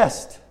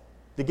blessed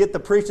to get the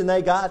preaching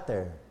they got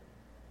there.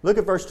 Look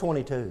at verse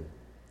 22.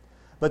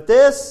 But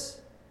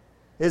this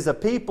is a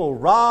people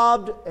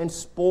robbed and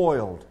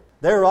spoiled.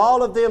 They were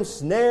all of them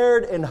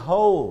snared in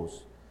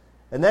holes,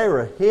 and they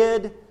were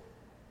hid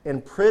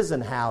in prison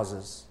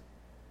houses.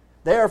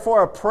 They are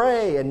for a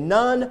prey, and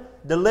none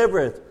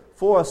delivereth,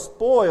 for a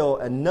spoil,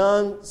 and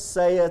none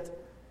saith,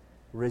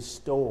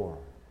 restore,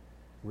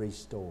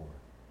 restore.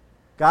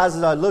 Guys,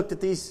 as I looked at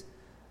these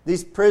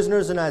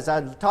prisoners, and as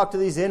I talked to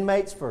these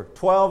inmates for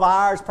 12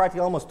 hours, practically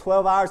almost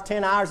 12 hours,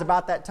 10 hours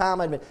about that time.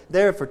 I'd been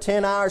there for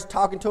 10 hours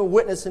talking to them,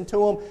 witnessing to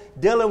them,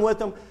 dealing with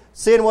them,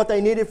 seeing what they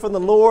needed from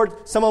the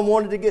Lord. Some of them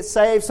wanted to get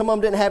saved. Some of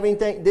them didn't have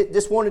anything,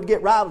 just wanted to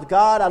get right with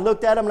God. I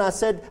looked at them and I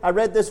said, I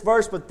read this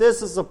verse, but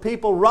this is a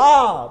people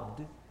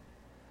robbed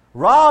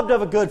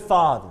of a good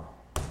father.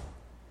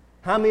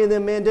 How many of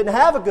them men didn't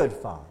have a good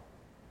father?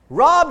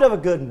 Robbed of a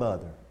good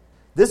mother.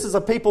 This is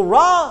a people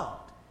robbed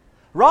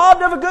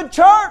of a good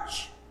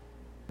church.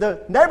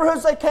 The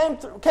neighborhoods they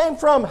came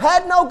from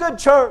had no good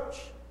church.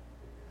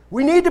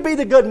 We need to be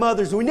the good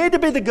mothers. We need to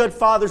be the good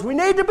fathers. We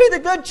need to be the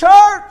good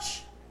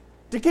church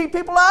to keep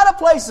people out of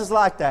places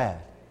like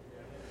that.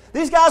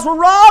 These guys were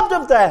robbed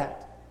of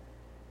that.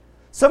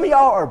 Some of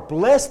y'all are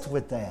blessed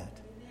with that.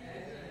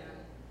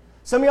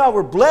 Some of y'all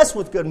were blessed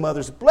with good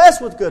mothers,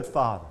 blessed with good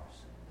fathers,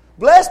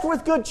 blessed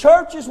with good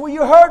churches where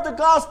you heard the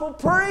gospel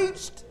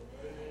preached.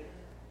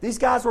 These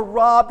guys were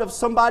robbed of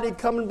somebody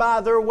coming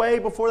by their way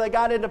before they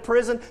got into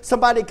prison,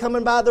 somebody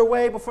coming by their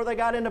way before they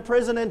got into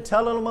prison and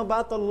telling them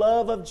about the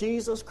love of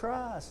Jesus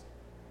Christ.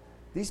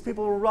 These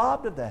people were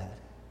robbed of that.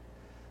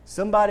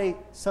 Somebody,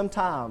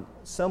 sometime,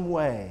 some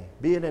way,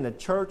 be it in a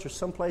church or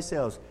someplace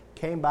else,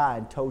 came by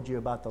and told you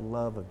about the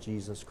love of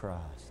Jesus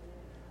Christ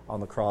on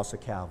the cross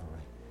of Calvary.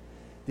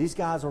 These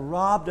guys were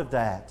robbed of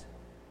that.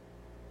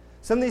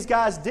 Some of these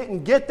guys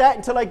didn't get that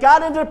until they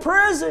got into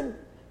prison.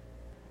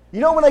 You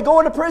know, when they go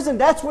into prison,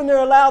 that's when they're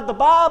allowed the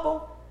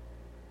Bible.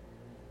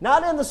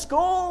 Not in the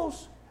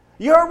schools.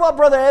 You heard what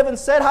Brother Evans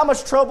said, how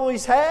much trouble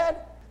he's had,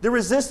 the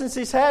resistance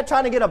he's had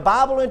trying to get a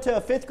Bible into a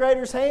 5th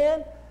grader's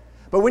hand.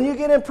 But when you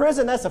get in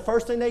prison, that's the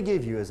first thing they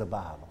give you is a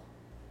Bible.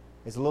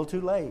 It's a little too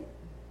late.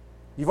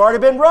 You've already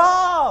been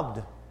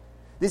robbed.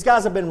 These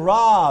guys have been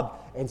robbed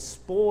and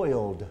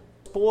spoiled.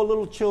 Spoiled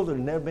little children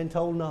have never been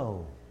told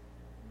no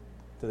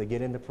till they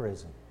get into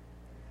prison.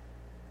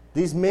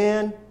 These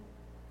men,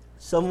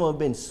 some of them have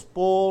been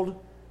spoiled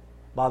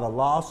by the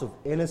loss of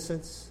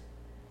innocence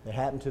that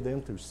happened to them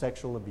through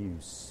sexual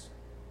abuse.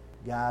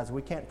 Guys,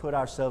 we can't put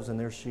ourselves in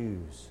their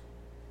shoes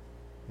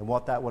and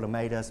what that would have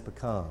made us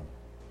become.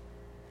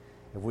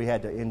 if we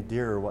had to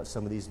endure what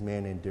some of these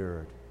men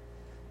endured.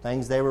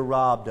 Things they were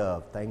robbed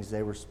of, things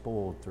they were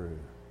spoiled through.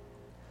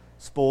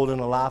 Spoiled in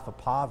a life of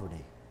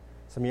poverty.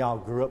 Some of y'all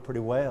grew up pretty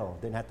well.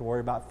 Didn't have to worry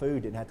about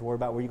food. Didn't have to worry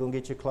about where you're going to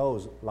get your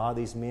clothes. A lot of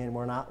these men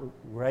were not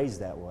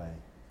raised that way.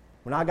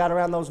 When I got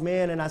around those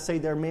men and I see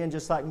they're men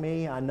just like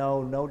me, I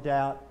know, no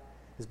doubt,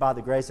 it's by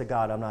the grace of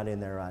God I'm not in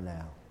there right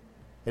now.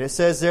 And it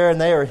says there,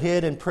 and they are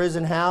hid in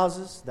prison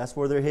houses. That's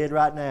where they're hid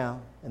right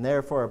now. And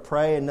therefore a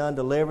prey, and none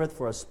delivereth,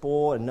 for a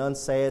spoil, and none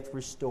saith,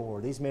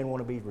 restore. These men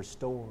want to be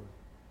restored.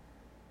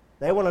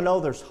 They want to know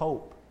there's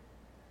hope.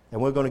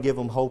 And we're going to give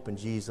them hope in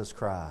Jesus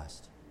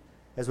Christ.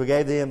 As we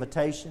gave the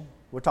invitation,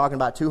 we're talking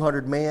about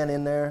 200 men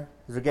in there.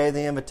 As we gave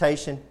the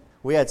invitation,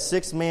 we had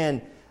 6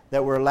 men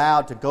that were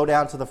allowed to go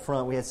down to the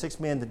front. We had 6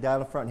 men down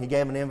the front. He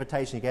gave an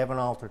invitation. He gave an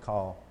altar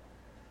call.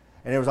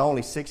 And there was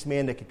only 6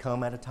 men that could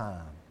come at a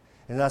time.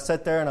 And I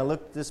sat there and I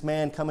looked at this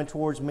man coming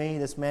towards me.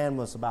 This man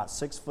was about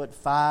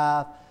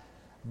 6'5",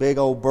 big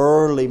old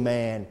burly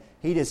man.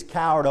 He just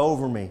cowered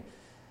over me.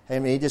 I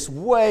mean, he just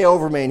way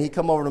over me. And he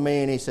come over to me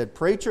and he said,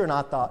 "Preacher?" And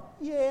I thought,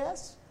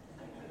 yes.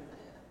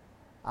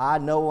 I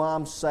know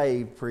I'm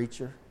saved,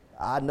 preacher.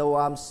 I know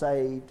I'm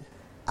saved.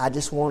 I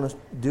just want to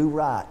do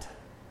right.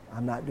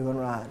 I'm not doing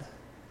right.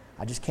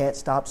 I just can't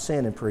stop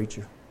sinning,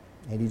 preacher.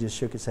 And he just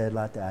shook his head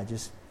like that. I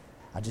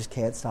just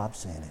can't stop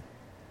sinning.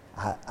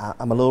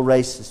 I'm a little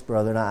racist,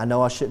 brother, and I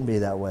know I shouldn't be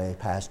that way,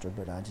 pastor,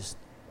 but I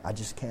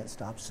just can't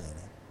stop sinning.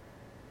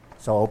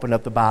 So I opened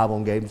up the Bible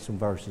and gave him some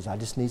verses. I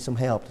just need some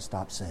help to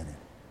stop sinning.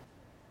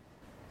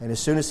 And as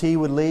soon as he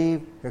would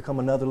leave, here come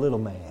another little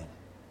man.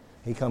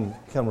 He come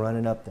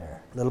running up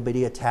there, little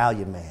bitty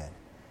Italian man.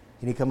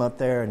 And he come up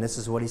there, and this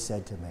is what he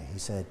said to me. He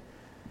said,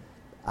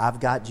 "I've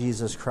got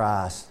Jesus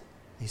Christ."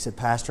 He said,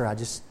 "Pastor,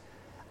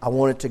 I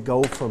want it to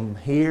go from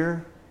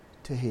here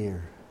to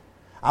here.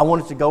 I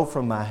want it to go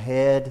from my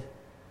head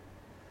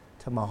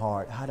to my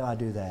heart. How do I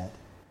do that?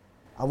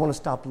 I want to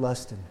stop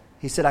lusting."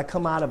 He said, "I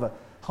come out of a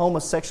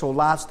homosexual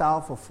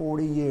lifestyle for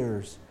 40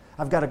 years.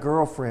 I've got a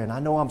girlfriend. I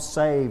know I'm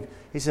saved."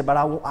 He said, "But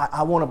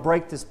I want to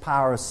break this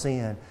power of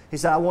sin." He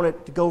said, "I want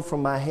it to go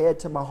from my head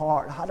to my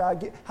heart. How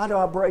do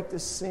I break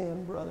this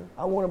sin, brother?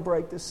 I want to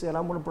break this sin. I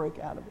want to break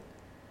out of it."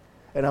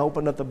 And I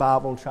opened up the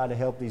Bible and tried to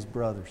help these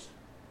brothers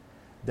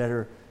that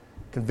are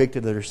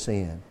convicted of their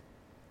sin.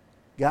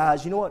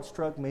 Guys, you know what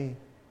struck me?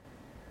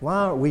 Why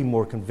aren't we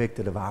more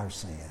convicted of our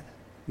sin?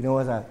 You know,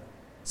 as I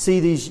see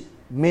these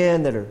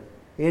men that are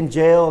in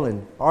jail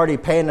and already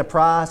paying the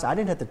price, I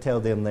didn't have to tell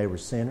them they were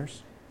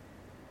sinners.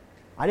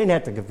 I didn't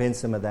have to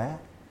convince them of that.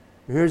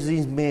 Here's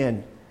these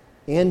men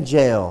in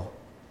jail,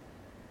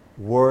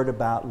 worried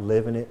about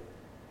living it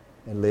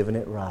and living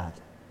it right.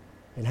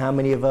 And how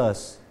many of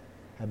us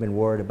have been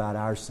worried about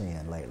our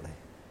sin lately?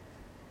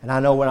 And I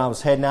know when I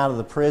was heading out of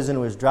the prison,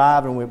 was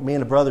driving, me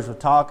and the brothers were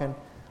talking,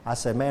 I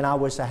said, "Man, I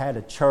wish I had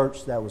a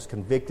church that was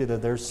convicted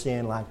of their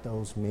sin like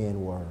those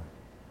men were."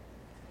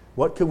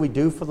 What could we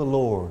do for the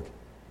Lord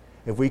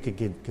if we could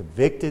get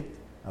convicted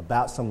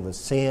about some of the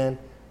sin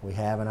we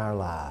have in our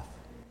life?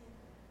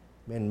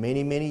 Been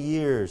many, many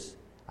years,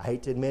 I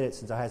hate to admit it,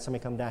 since I had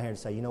somebody come down here and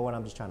say, "You know what,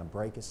 I'm just trying to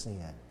break a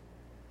sin.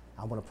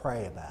 I want to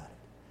pray about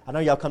it." I know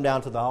y'all come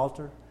down to the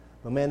altar,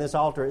 but man, this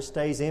altar, it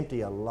stays empty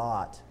a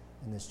lot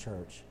in this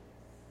church.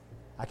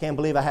 I can't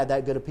believe I had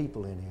that good of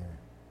people in here.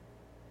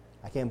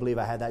 I can't believe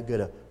I had that good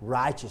of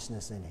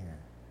righteousness in here.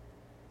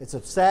 It's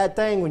a sad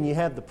thing when you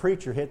have the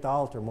preacher hit the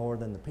altar more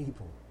than the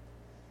people.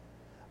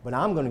 But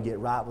I'm going to get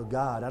right with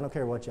God. I don't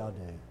care what y'all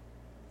do.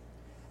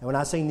 And when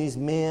I seen these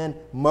men,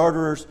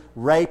 murderers,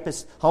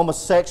 rapists,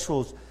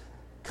 homosexuals,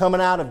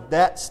 coming out of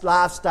that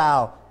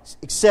lifestyle,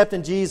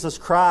 accepting Jesus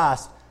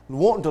Christ,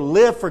 wanting to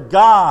live for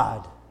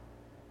God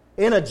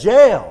in a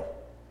jail,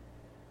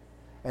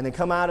 and then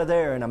come out of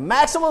there in a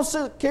maximum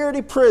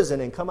security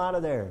prison and come out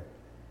of there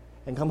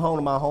and come home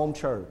to my home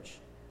church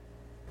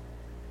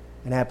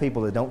and have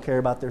people that don't care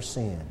about their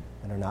sin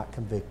and are not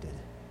convicted.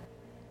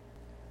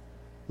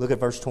 Look at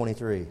verse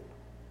 23.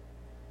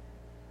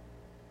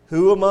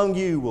 "Who among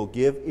you will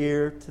give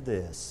ear to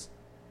this?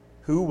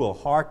 Who will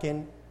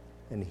hearken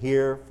and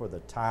hear for the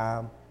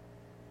time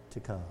to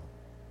come?"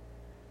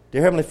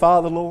 Dear Heavenly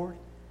Father, Lord,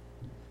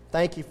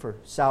 thank you for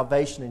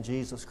salvation in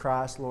Jesus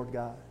Christ, Lord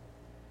God.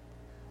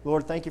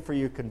 Lord, thank you for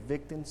your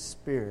convicting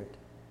spirit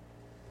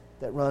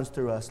that runs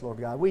through us, Lord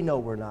God. We know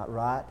we're not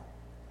right.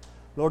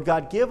 Lord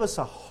God, give us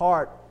a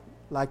heart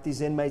like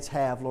these inmates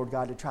have, Lord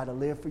God, to try to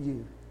live for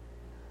you.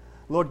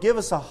 Lord, give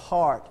us a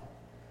heart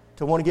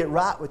to want to get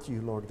right with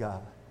you, Lord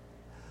God.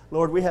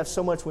 Lord, we have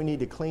so much we need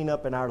to clean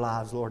up in our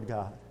lives, Lord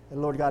God.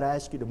 And Lord God, I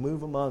ask you to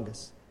move among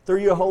us through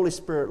your Holy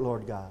Spirit,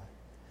 Lord God.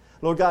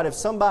 Lord God, if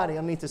somebody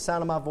underneath the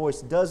sound of my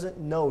voice doesn't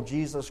know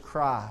Jesus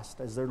Christ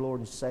as their Lord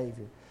and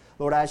Savior,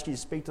 Lord, I ask you to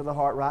speak to the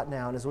heart right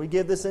now. And as we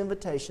give this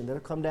invitation, they'll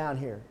come down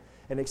here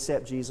and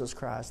accept Jesus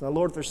Christ. Now,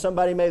 Lord, if there's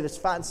somebody maybe that's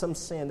fighting some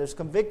sin, that's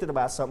convicted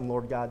about something,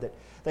 Lord God, that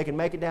they can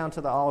make it down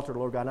to the altar,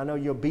 Lord God. I know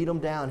you'll beat them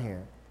down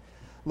here.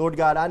 Lord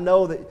God, I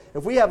know that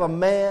if we have a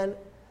man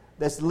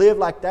that's lived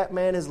like that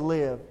man has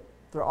lived,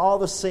 through all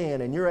the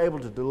sin, and you're able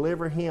to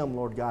deliver him,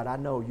 Lord God, I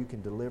know you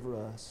can deliver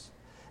us.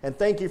 And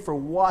thank you for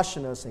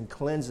washing us and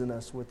cleansing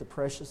us with the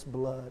precious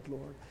blood,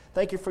 Lord.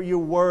 Thank you for your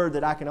word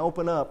that I can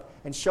open up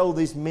and show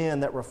these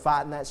men that were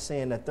fighting that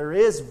sin that there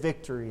is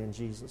victory in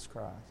Jesus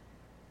Christ.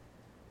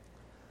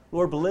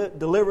 Lord,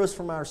 deliver us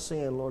from our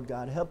sin, Lord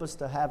God. Help us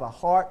to have a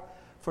heart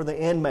for the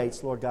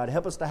inmates, Lord God.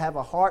 Help us to have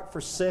a heart for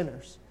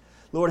sinners.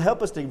 Lord,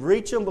 help us to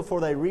reach them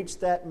before they reach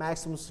that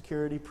maximum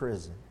security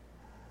prison.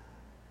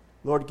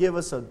 Lord, give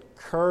us a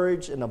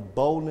courage and a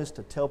boldness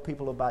to tell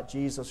people about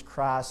Jesus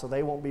Christ so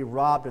they won't be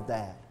robbed of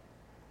that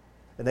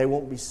and they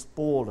won't be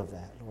spoiled of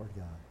that, Lord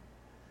God.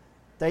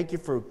 Thank you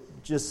for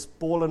just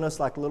spoiling us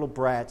like little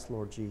brats,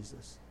 Lord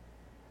Jesus,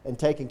 and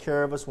taking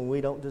care of us when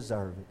we don't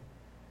deserve it.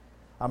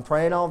 I'm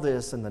praying all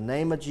this in the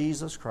name of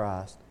Jesus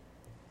Christ.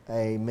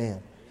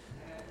 Amen.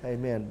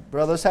 Amen.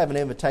 Brother, let's have an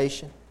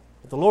invitation.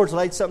 If the Lord's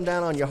laid something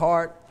down on your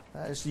heart,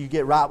 you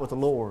get right with the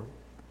Lord.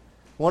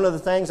 One of the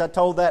things I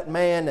told that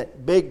man,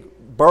 that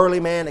big burly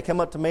man that came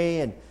up to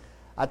me, and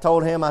I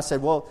told him, I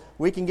said, well,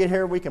 we can get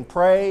here, we can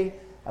pray,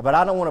 but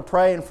I don't want to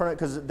pray in front of,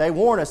 because they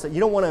warn us that you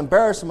don't want to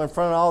embarrass them in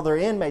front of all their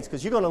inmates,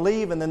 because you're going to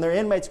leave and then their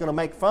inmates are going to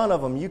make fun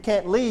of them. You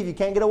can't leave, you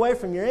can't get away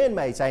from your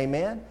inmates,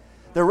 amen?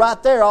 They're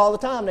right there all the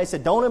time. They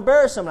said, don't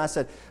embarrass them. And I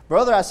said,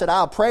 brother,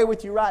 I'll pray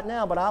with you right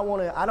now, but I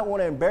don't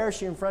want to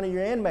embarrass you in front of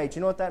your inmates.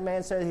 You know what that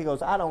man said? He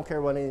goes, I don't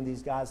care what any of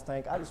these guys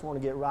think. I just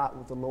want to get right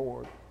with the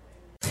Lord.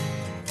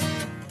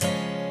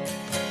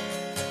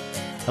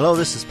 Hello,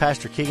 this is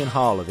Pastor Keegan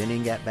Hall of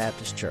Indian Gap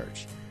Baptist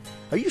Church.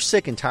 Are you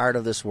sick and tired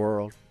of this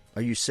world?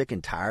 Are you sick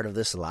and tired of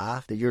this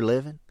life that you're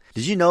living?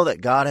 Did you know that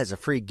God has a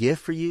free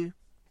gift for you?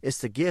 It's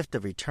the gift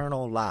of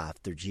eternal life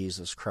through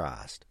Jesus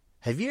Christ.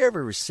 Have you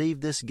ever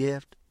received this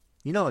gift?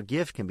 You know, a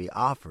gift can be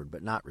offered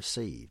but not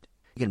received.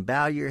 You can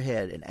bow your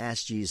head and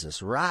ask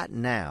Jesus right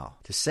now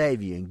to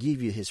save you and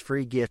give you his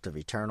free gift of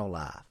eternal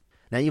life.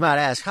 Now you might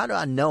ask, how do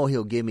I know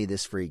he'll give me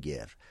this free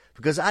gift?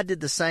 Because I did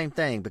the same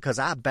thing, because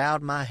I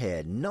bowed my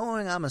head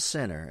knowing I'm a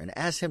sinner and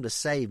asked him to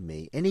save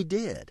me, and he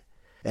did.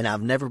 And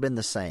I've never been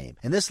the same.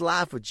 And this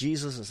life with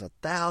Jesus is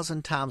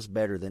 1,000 times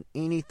better than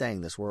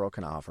anything this world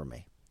can offer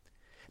me.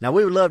 Now,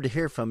 we would love to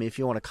hear from you if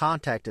you want to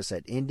contact us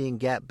at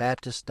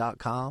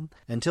IndianGapBaptist.com.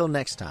 Until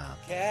next time.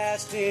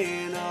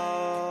 Casting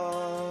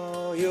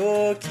all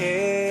your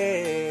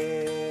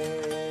care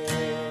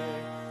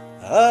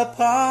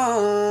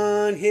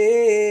upon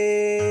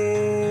him.